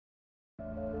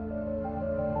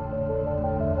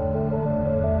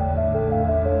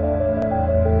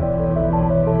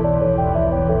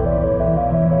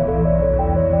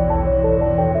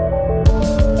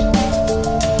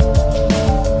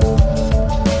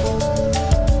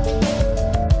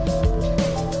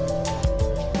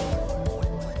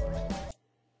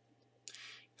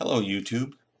Hello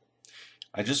YouTube.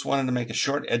 I just wanted to make a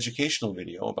short educational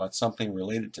video about something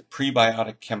related to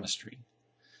prebiotic chemistry.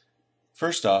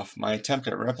 First off, my attempt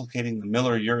at replicating the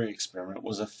Miller-Urey experiment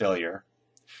was a failure,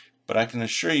 but I can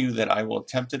assure you that I will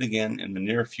attempt it again in the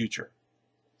near future.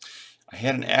 I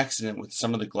had an accident with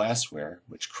some of the glassware,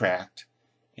 which cracked,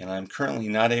 and I am currently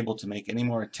not able to make any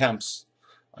more attempts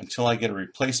until I get a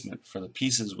replacement for the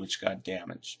pieces which got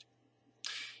damaged.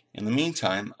 In the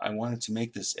meantime, I wanted to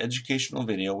make this educational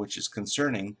video which is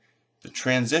concerning the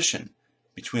transition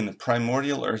between the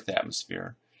primordial Earth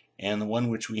atmosphere and the one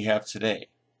which we have today.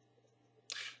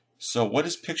 So what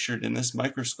is pictured in this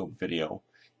microscope video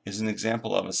is an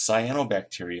example of a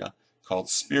cyanobacteria called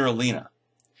spirulina,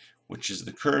 which is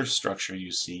the curved structure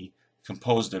you see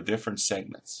composed of different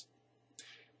segments.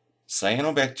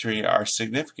 Cyanobacteria are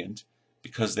significant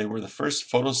because they were the first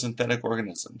photosynthetic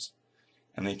organisms,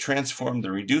 and they transformed the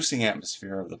reducing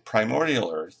atmosphere of the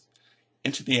primordial Earth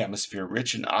into the atmosphere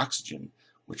rich in oxygen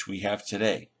which we have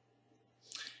today.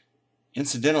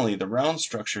 Incidentally, the round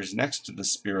structures next to the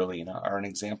spirulina are an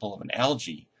example of an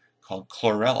algae called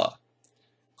chlorella.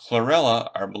 Chlorella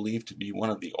are believed to be one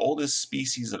of the oldest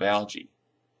species of algae.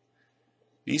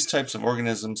 These types of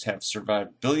organisms have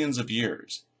survived billions of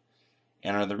years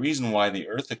and are the reason why the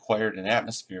Earth acquired an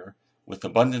atmosphere with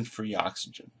abundant free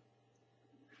oxygen.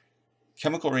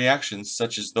 Chemical reactions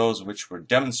such as those which were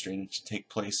demonstrated to take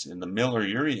place in the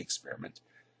Miller-Urey experiment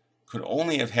could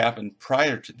only have happened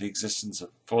prior to the existence of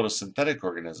photosynthetic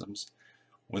organisms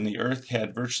when the Earth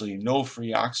had virtually no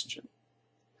free oxygen.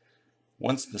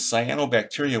 Once the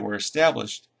cyanobacteria were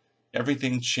established,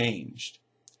 everything changed,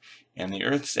 and the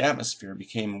Earth's atmosphere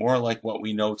became more like what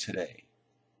we know today.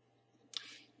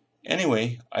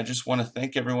 Anyway, I just want to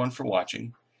thank everyone for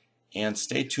watching, and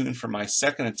stay tuned for my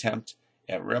second attempt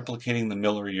at replicating the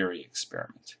Miller-Urey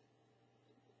experiment.